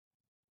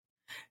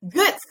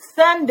Good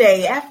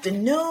Sunday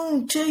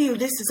afternoon to you.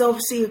 This is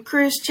Overseer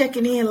Chris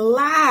checking in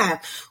live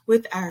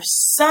with our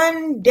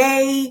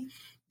Sunday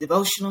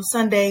devotional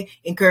Sunday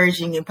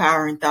encouraging,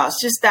 empowering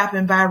thoughts. Just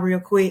stopping by real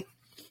quick.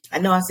 I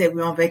know I said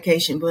we're on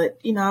vacation, but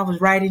I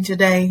was writing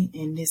today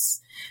and these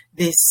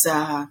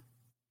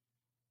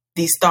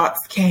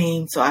thoughts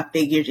came. So I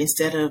figured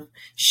instead of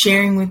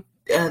sharing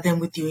them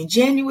with you in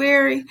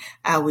January,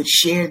 I would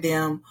share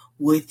them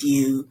with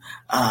you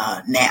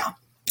now.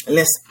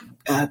 Let's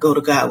go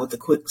to God with a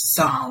quick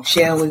song,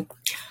 shall we?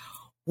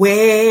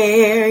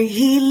 Where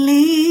He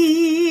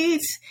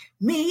leads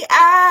me,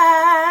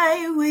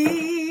 I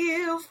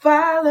will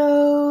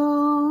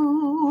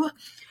follow.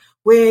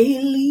 Where He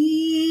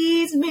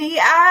leads me,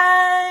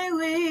 I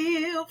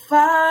will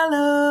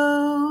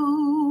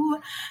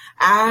follow.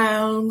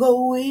 I'll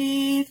go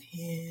with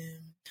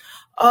Him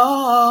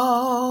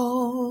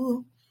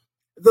all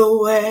the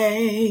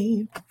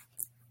way.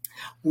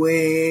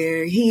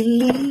 Where He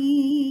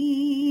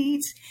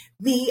leads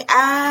me,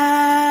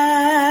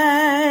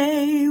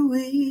 I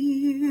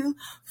will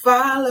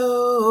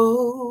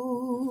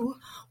follow.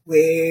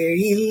 Where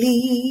He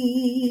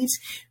leads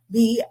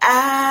me,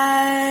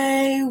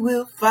 I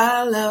will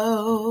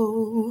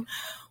follow.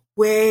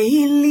 Where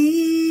He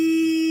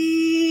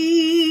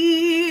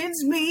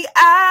leads me,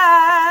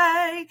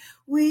 I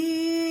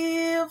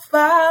will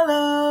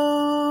follow.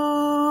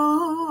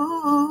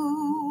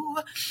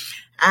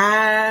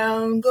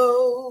 I'll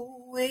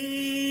go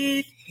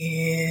with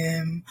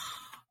Him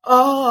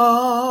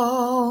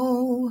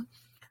all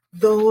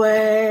the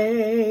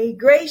way.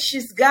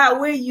 Gracious God,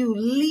 where you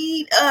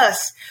lead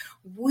us,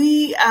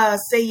 we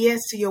say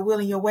yes to your will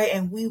and your way,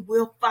 and we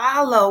will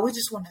follow. We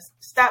just want to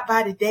stop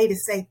by today to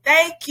say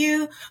thank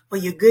you for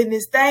your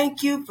goodness.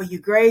 Thank you for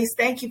your grace.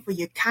 Thank you for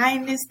your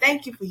kindness.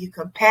 Thank you for your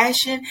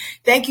compassion.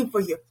 Thank you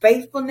for your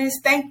faithfulness.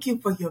 Thank you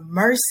for your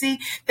mercy.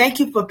 Thank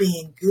you for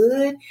being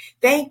good.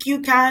 Thank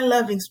you, kind,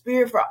 loving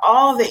Spirit, for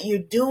all that you're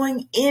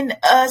doing in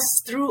us,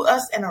 through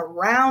us, and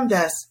around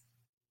us.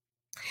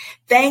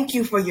 Thank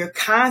you for your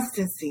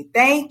constancy.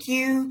 Thank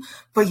you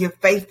for your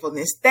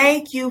faithfulness.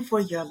 Thank you for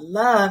your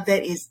love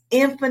that is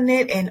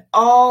infinite and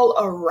all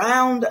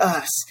around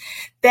us.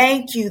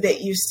 Thank you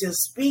that you're still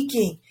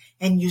speaking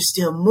and you're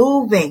still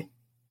moving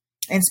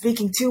and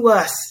speaking to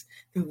us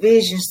through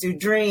visions, through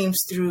dreams,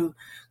 through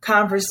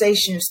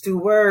conversations, through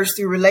words,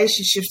 through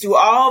relationships, through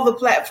all the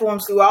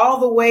platforms, through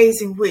all the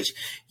ways in which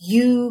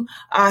you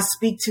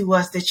speak to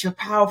us, that you're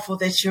powerful,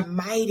 that you're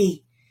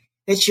mighty,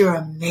 that you're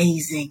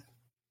amazing.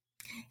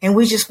 And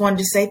we just wanted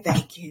to say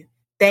thank you.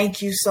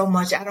 Thank you so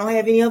much. I don't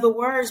have any other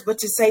words but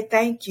to say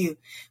thank you.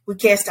 We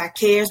cast our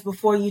cares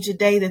before you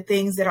today, the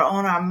things that are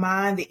on our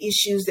mind, the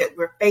issues that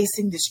we're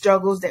facing, the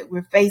struggles that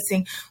we're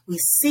facing. We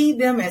see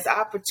them as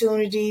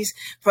opportunities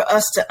for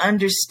us to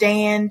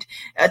understand,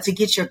 to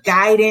get your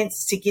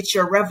guidance, to get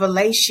your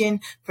revelation,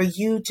 for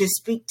you to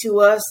speak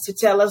to us, to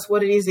tell us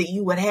what it is that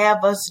you would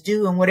have us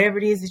do, and whatever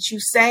it is that you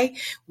say,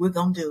 we're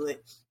going to do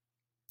it.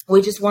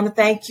 We just want to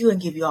thank you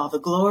and give you all the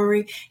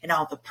glory and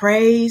all the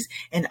praise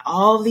and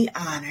all the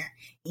honor.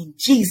 In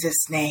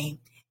Jesus' name,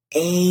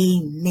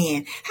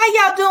 amen. How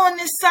y'all doing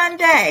this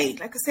Sunday?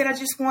 Like I said, I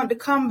just wanted to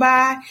come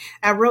by.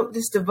 I wrote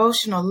this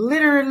devotional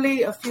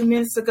literally a few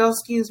minutes ago.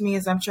 Excuse me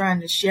as I'm trying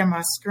to share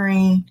my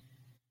screen.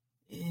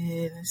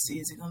 Let's see,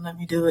 is it going to let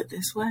me do it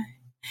this way?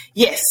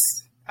 Yes.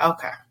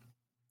 Okay.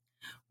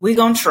 We're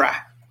going to try.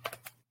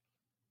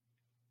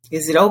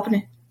 Is it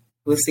opening?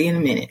 We'll see in a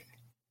minute.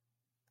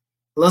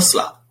 A little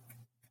slow.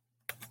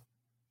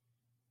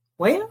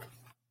 Well,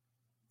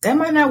 that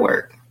might not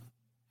work.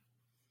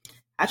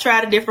 I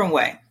tried a different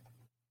way.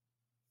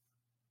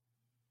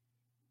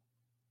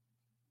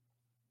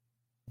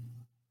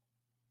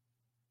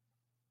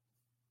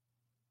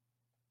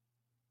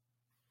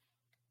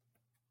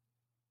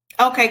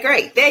 Okay,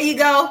 great. There you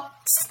go.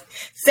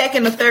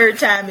 Second or third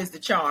time is the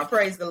charm.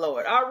 Praise the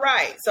Lord. All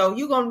right. So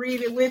you're going to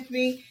read it with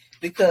me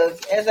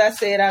because, as I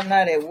said, I'm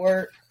not at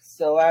work,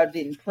 so I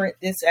didn't print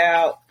this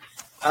out.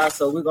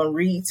 So we're going to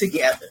read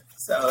together.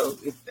 So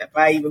if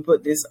I even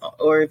put this,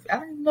 or if I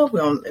don't know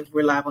if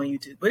we're live on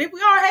YouTube, but if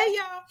we are, hey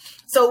y'all.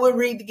 So we'll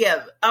read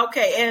together.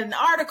 Okay. And an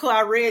article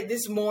I read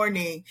this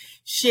morning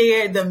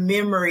shared the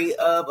memory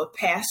of a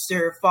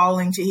pastor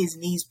falling to his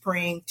knees,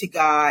 praying to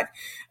God.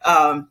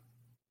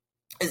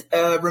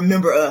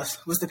 Remember us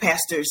was the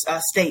pastor's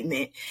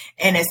statement.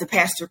 And as the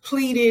pastor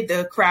pleaded,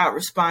 the crowd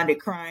responded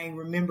crying,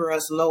 "Remember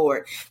us,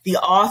 Lord." The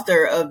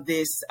author of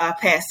this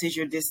passage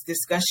or this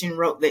discussion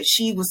wrote that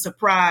she was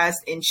surprised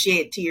and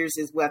shed tears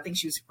as well. I think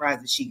she was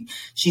surprised that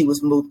she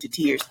was moved to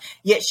tears.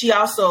 Yet she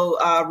also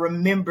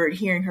remembered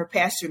hearing her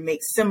pastor make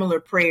similar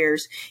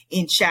prayers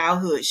in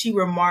childhood. She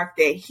remarked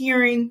that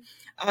hearing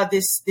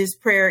this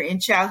prayer in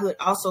childhood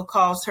also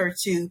caused her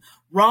to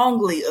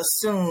wrongly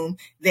assume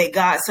that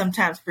God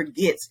sometimes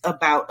forgets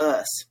about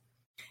us.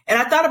 And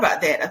I thought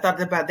about that. I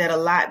thought about that a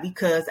lot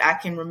because I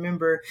can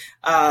remember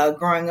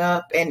growing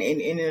up and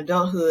in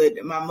adulthood,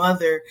 my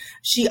mother,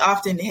 she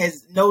often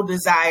has no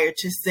desire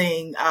to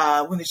sing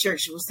when the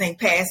church will sing,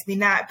 pass me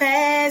not,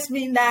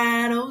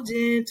 oh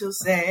gentle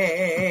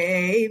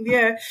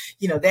Savior.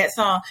 You know, that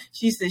song,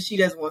 she says she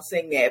doesn't want to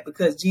sing that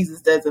because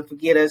Jesus doesn't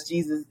forget us.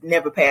 Jesus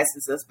never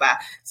passes us by.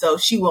 So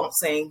she won't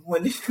sing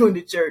when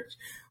the church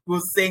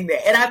will sing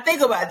that. And I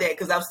think about that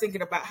because I was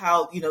thinking about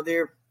how, you know,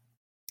 their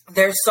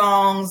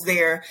songs,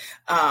 their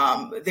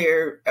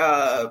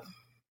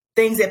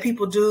things that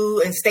people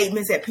do and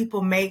statements that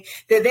people make,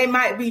 that they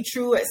might be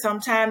true at some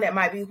time, that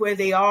might be where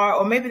they are,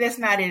 or maybe that's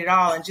not it at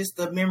all, and just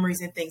the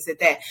memories and things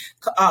that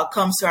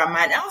comes to our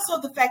mind. And also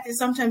the fact that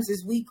sometimes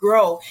as we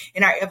grow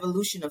in our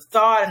evolution of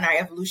thought and our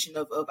evolution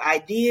of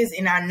ideas,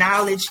 in our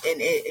knowledge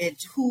and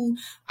who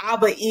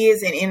Abba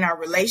is and in our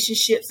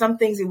relationship, some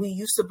things that we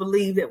used to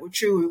believe that were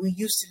true, we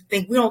used to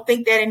think, we don't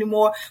think that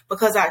anymore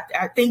because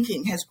our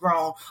thinking has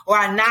grown or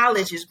our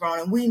knowledge has grown,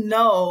 and we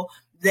know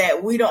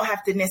that we don't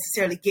have to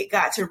necessarily get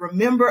God to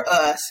remember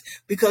us,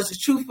 because the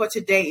truth for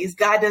today is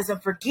God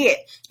doesn't forget.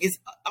 Is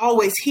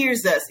always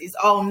hears us, is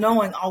all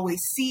knowing, always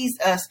sees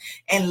us,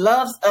 and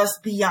loves us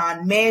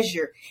beyond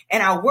measure.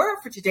 And our word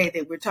for today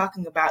that we're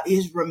talking about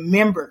is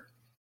remember.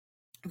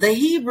 The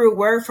Hebrew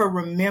word for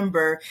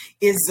remember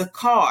is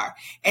zakar.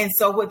 And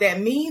so what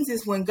that means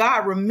is when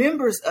God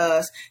remembers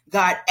us,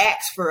 God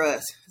acts for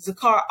us.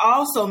 Zakar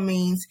also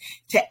means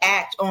to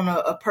act on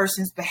a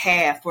person's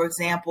behalf. For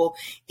example,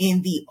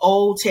 in the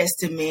Old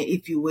Testament,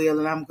 if you will,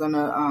 and I'm going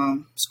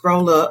to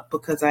scroll up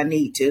because I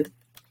need to.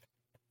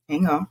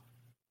 Hang on.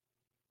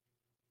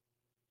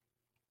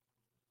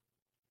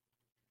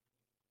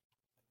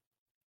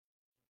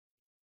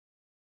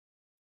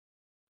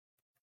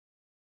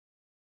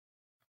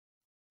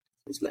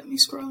 Just let me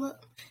scroll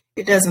up.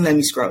 It doesn't let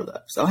me scroll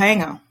up. So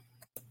hang on.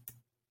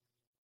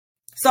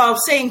 So I'm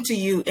saying to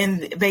you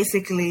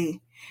basically,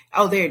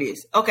 oh, there it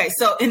is. Okay.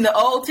 So in the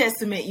Old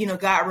Testament, you know,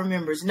 God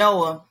remembers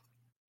Noah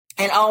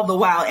and all the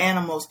wild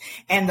animals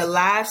and the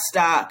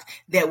livestock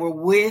that were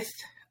with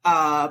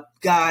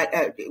God,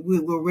 we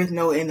were with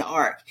Noah in the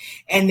ark.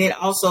 And then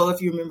also, if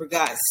you remember,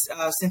 God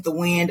sent the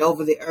wind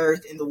over the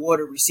earth and the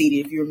water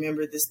receded. If you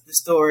remember the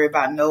story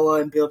about Noah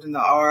and building the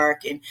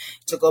ark, and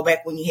to go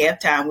back when you have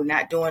time, we're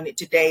not doing it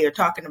today or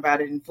talking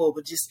about it in full,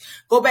 but just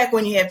go back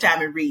when you have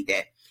time and read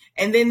that.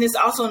 And then there's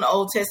also in the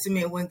Old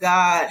Testament when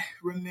God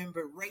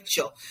remembered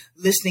Rachel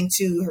listening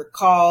to her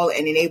call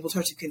and enabled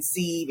her to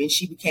conceive, and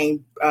she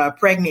became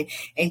pregnant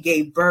and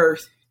gave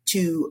birth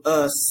to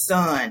a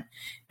son.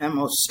 I'm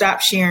going to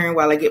stop sharing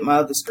while I get my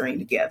other screen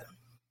together.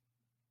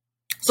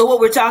 So what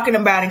we're talking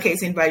about, in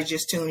case anybody's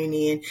just tuning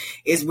in,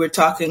 is we're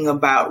talking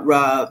about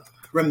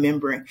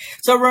remembering.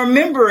 So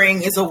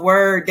remembering is a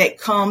word that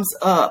comes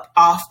up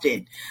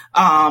often.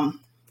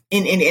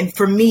 And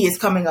for me, it's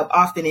coming up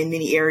often in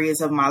many areas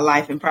of my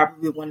life. And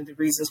probably one of the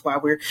reasons why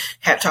we're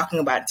talking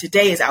about it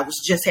today is I was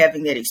just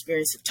having that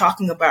experience of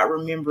talking about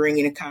remembering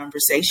in a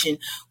conversation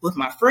with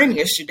my friend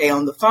yesterday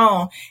on the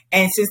phone.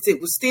 And since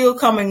it was still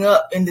coming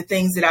up in the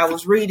things that I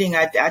was reading,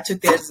 I took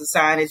that as a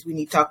sign as we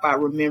need to talk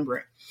about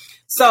remembering.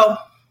 So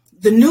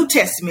the New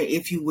Testament,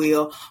 if you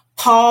will,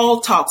 Paul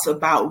talks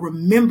about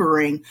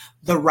remembering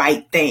the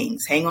right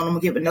things. Hang on, I'm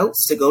going to give it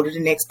notes to go to the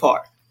next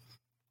part.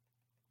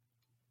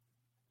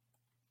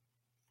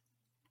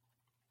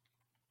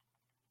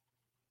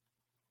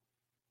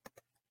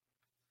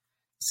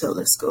 So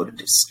let's go to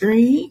the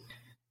screen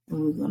and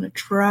we're going to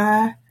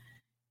try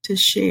to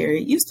share.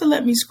 It used to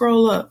let me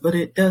scroll up, but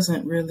it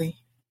doesn't really.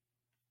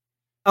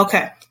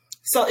 Okay.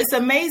 So it's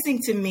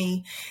amazing to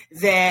me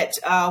that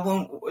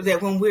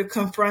when we're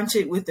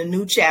confronted with a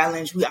new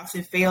challenge, we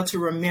often fail to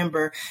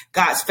remember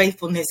God's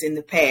faithfulness in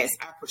the past.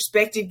 Our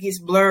perspective gets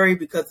blurry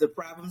because of the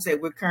problems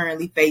that we're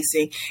currently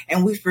facing,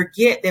 and we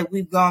forget that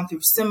we've gone through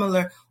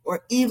similar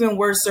or even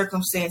worse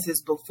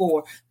circumstances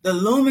before. The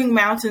looming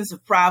mountains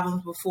of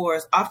problems before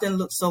us often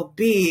look so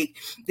big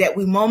that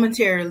we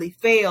momentarily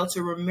fail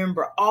to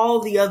remember all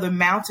the other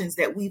mountains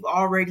that we've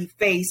already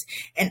faced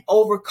and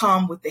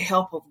overcome with the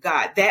help of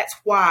God. That's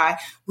why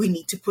we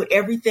need to put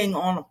everything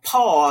on a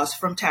pause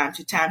from time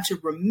to time to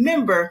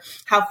remember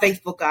how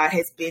faithful God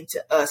has been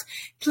to us.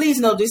 Please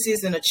know this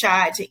isn't a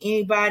chide to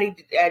anybody.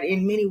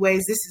 In many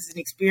ways, this is an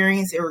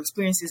experience or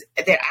experiences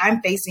that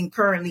I'm facing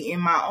currently in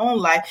my own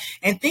life,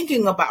 and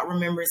thinking about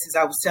remembrances.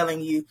 I was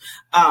telling you,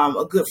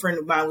 a good friend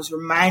of mine was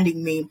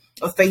reminding me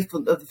of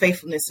the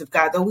faithfulness of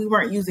God. Though we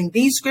weren't using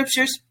these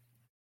scriptures,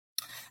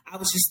 I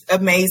was just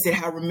amazed at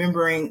how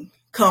remembering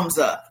comes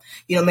up.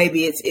 You know,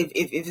 maybe it's if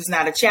it's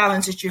not a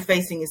challenge that you're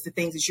facing, it's the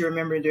things that you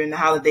remember during the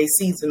holiday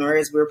season or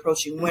as we're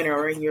approaching winter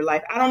or in your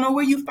life. I don't know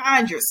where you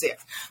find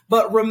yourself,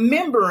 but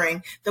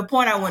remembering, the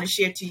point I want to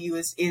share to you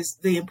is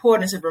the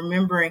importance of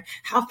remembering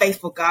how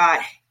faithful God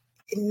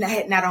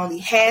not only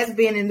has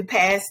been in the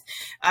past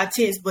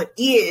tense, but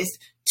is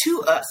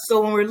to us.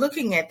 So when we're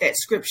looking at that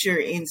scripture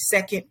in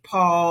Second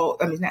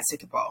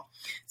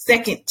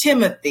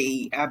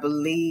Timothy, I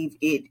believe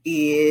it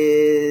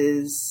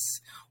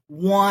is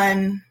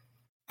 1.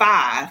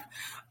 5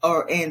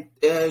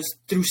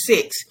 through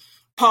 6.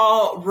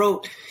 Paul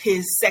wrote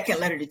his second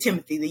letter to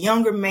Timothy. The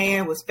younger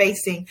man was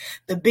facing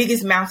the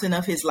biggest mountain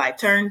of his life.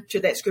 Turn to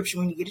that scripture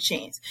when you get a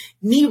chance.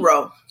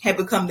 Nero had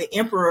become the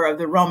emperor of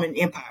the Roman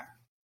Empire.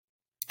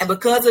 And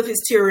because of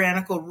his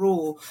tyrannical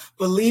rule,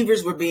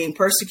 believers were being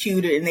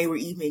persecuted and they were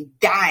even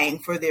dying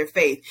for their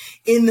faith.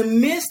 In the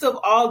midst of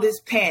all this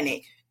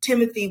panic,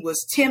 Timothy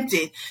was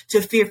tempted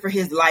to fear for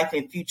his life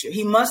and future.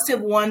 He must have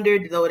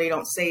wondered, though they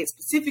don't say it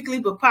specifically,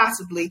 but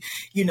possibly,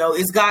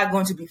 is God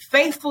going to be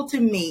faithful to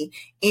me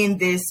in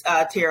this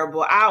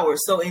terrible hour?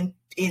 So in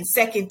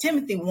 2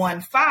 Timothy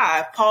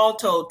 1:5, Paul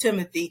told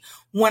Timothy,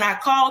 when I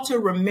call to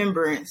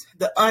remembrance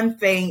the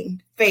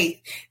unfeigned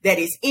faith that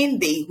is in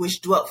thee,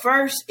 which dwelt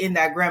first in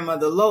thy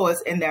grandmother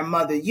Lois and their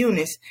mother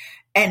Eunice,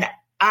 and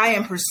I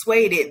am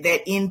persuaded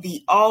that in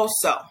thee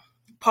also.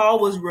 Paul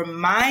was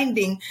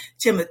reminding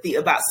Timothy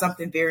about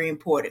something very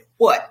important.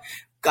 What?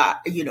 God,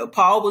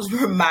 Paul was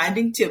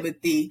reminding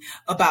Timothy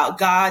about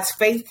God's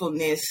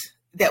faithfulness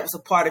that was a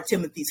part of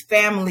Timothy's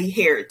family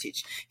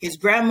heritage. His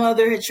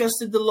grandmother had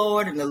trusted the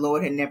Lord, and the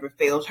Lord had never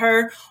failed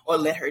her or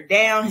let her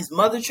down. His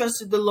mother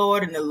trusted the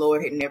Lord, and the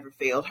Lord had never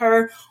failed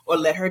her or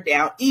let her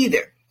down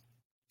either.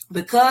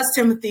 Because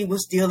Timothy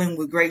was dealing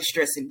with great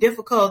stress and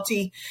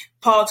difficulty,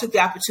 Paul took the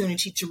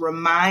opportunity to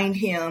remind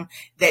him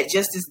that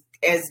just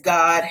as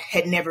God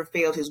had never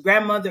failed his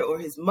grandmother or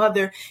his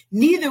mother,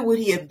 neither would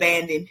he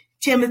abandon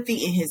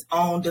Timothy in his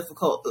own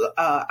difficult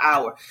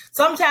hour.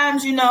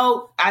 Sometimes,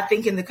 I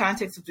think in the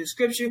context of the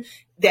scripture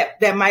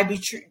that might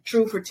be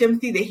true for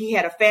Timothy, that he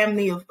had a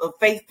family of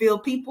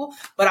faith-filled people.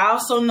 But I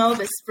also know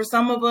that for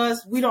some of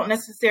us, we don't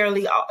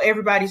necessarily,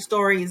 everybody's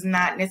story is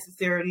not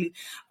necessarily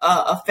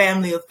a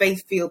family of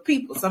faith-filled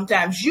people.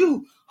 Sometimes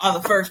you are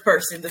the first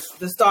person,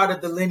 the start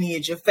of the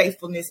lineage of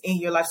faithfulness in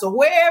your life. So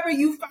wherever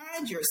you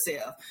find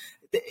yourself,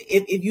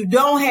 if you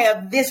don't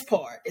have this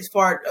part, as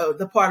part of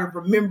the part of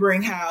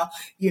remembering how,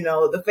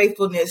 the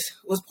faithfulness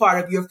was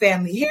part of your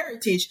family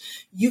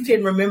heritage, you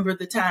can remember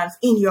the times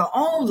in your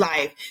own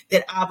life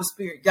that Abba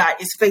Spirit God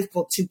is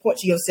faithful to point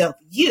to yourself,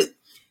 you.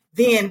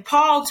 Then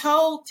Paul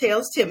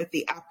tells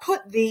Timothy, I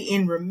put thee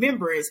in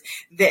remembrance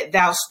that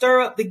thou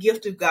stir up the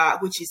gift of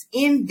God, which is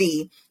in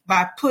thee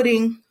by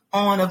putting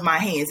on of my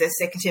hands. That's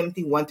 2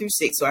 Timothy 1 through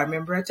 6. So I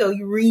remember I told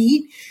you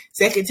read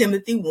 2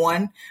 Timothy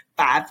 1,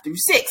 5 through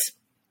 6.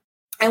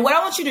 And what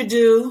I want you to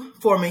do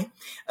for me,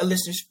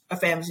 listeners,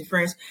 families, and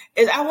friends,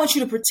 is I want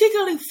you to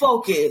particularly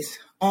focus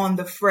on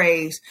the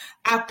phrase,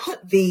 I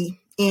put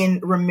thee in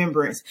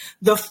remembrance.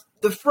 The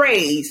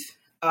phrase,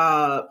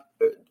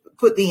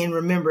 put thee in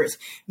remembrance,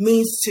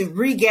 means to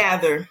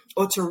regather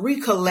or to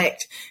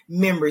recollect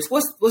memories.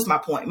 What's my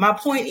point? My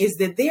point is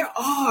that there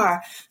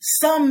are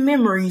some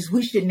memories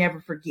we should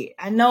never forget.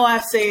 I know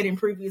I've said in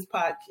previous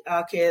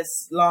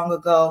podcasts long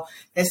ago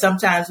that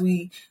sometimes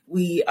we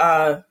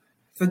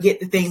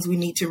forget the things we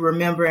need to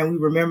remember, and we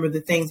remember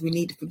the things we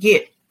need to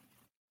forget.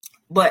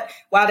 But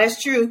while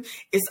that's true,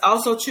 it's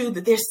also true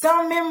that there's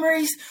some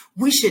memories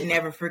we should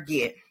never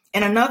forget.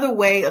 And another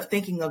way of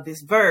thinking of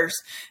this verse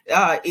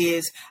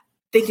is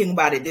thinking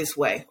about it this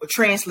way, or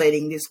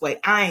translating this way.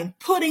 I am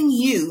putting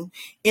you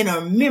in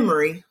a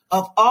memory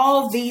of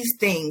all these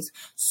things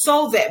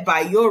so that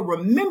by your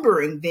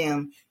remembering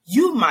them,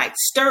 you might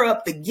stir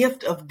up the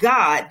gift of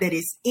God that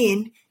is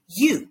in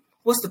you.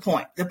 What's the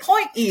point? The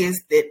point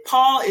is that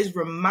Paul is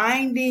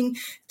reminding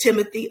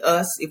Timothy,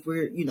 us, if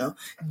we're,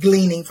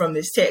 gleaning from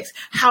this text,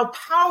 how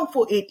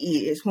powerful it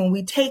is when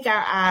we take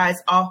our eyes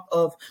off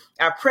of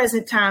our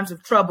present times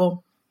of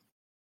trouble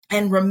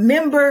and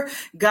remember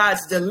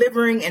God's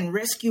delivering and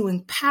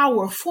rescuing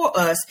power for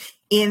us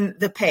in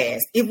the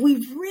past. If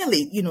we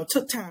really,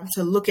 took time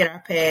to look at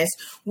our past,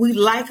 we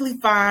likely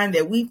find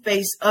that we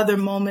face other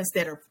moments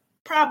that are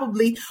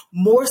probably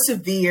more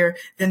severe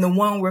than the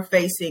one we're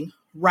facing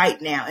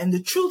right now. And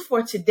the truth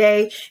for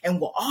today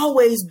and will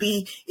always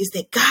be is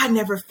that God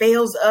never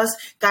fails us.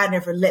 God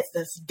never lets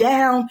us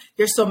down.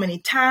 There's so many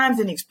times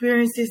and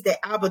experiences that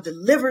Abba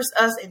delivers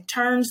us and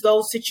turns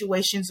those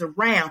situations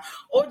around,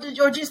 or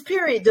just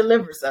period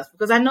delivers us.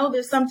 Because I know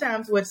there's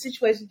sometimes where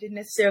situations didn't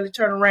necessarily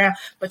turn around,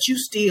 but you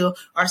still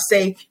are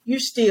safe. You're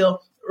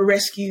still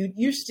rescued.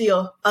 You're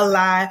still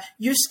alive.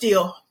 You're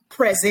still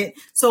present.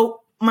 So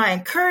my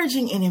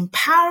encouraging and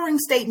empowering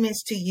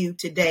statements to you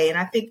today, and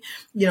I think,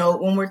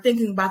 when we're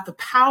thinking about the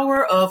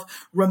power of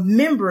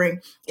remembering,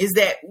 is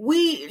that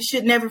we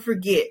should never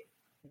forget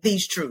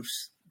these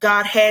truths.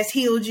 God has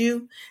healed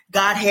you.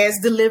 God has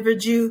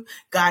delivered you.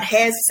 God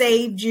has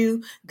saved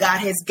you. God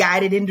has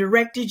guided and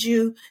directed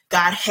you.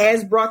 God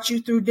has brought you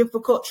through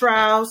difficult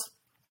trials.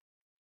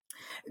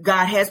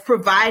 God has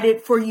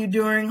provided for you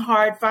during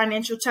hard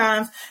financial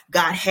times.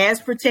 God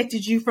has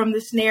protected you from the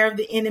snare of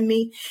the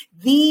enemy.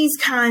 These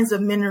kinds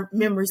of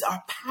memories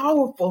are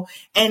powerful,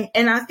 and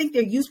I think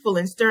they're useful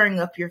in stirring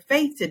up your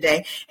faith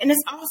today. And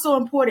it's also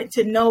important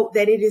to note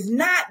that it is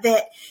not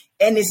that,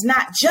 and it's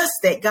not just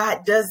that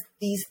God does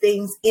these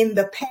things in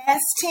the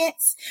past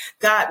tense.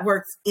 God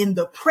works in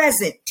the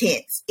present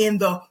tense, in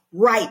the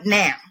right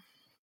now.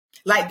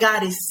 like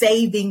God is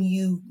saving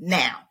you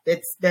now.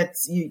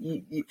 That's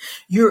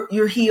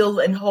you're healed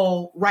and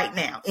whole right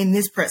now in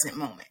this present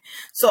moment.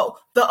 So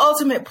the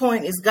ultimate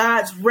point is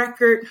God's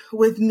record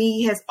with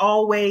me has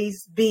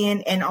always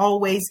been and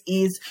always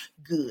is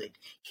good.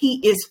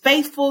 He is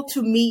faithful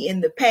to me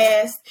in the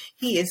past.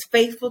 He is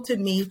faithful to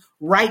me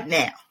right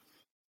now.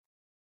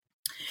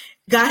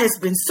 God has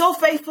been so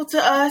faithful to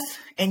us,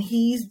 and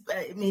he's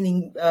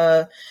meaning,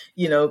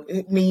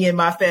 me and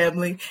my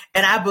family.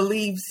 And I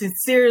believe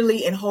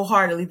sincerely and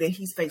wholeheartedly that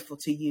he's faithful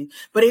to you.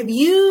 But if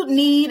you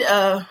need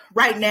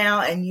right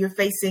now and you're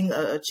facing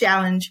a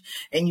challenge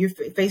and you're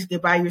facing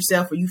it by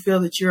yourself, or you feel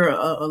that you're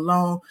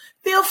alone,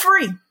 feel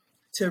free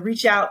to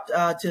reach out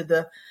to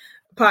the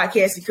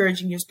podcast,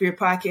 Encouraging Your Spirit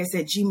podcast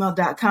at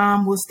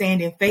gmail.com. We'll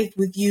stand in faith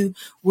with you.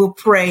 We'll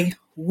pray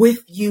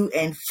with you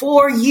and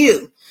for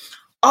you.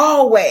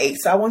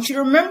 Always. I want you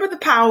to remember the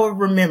power of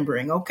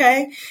remembering,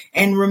 okay?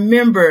 And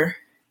remember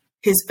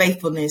his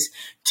faithfulness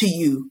to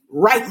you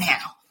right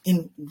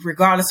now,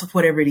 regardless of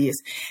whatever it is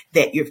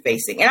that you're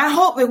facing. And I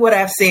hope that what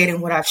I've said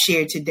and what I've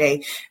shared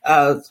today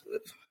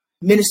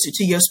minister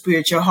to your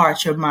spirit, your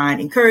heart, your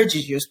mind,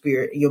 encourages your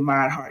spirit, your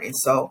mind, heart, and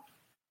soul.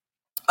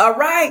 All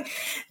right.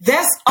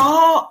 That's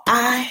all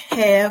I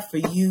have for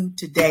you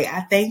today.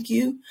 I thank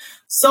you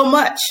so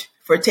much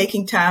for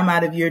taking time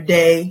out of your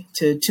day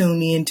to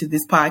tune in to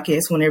this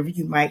podcast whenever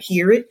you might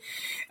hear it.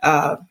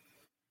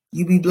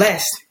 You be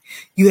blessed.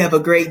 You have a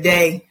great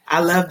day. I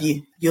love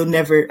you. You'll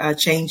never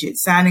change it.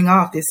 Signing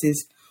off. This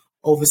is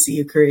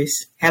Overseer Chris.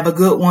 Have a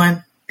good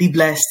one. Be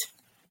blessed.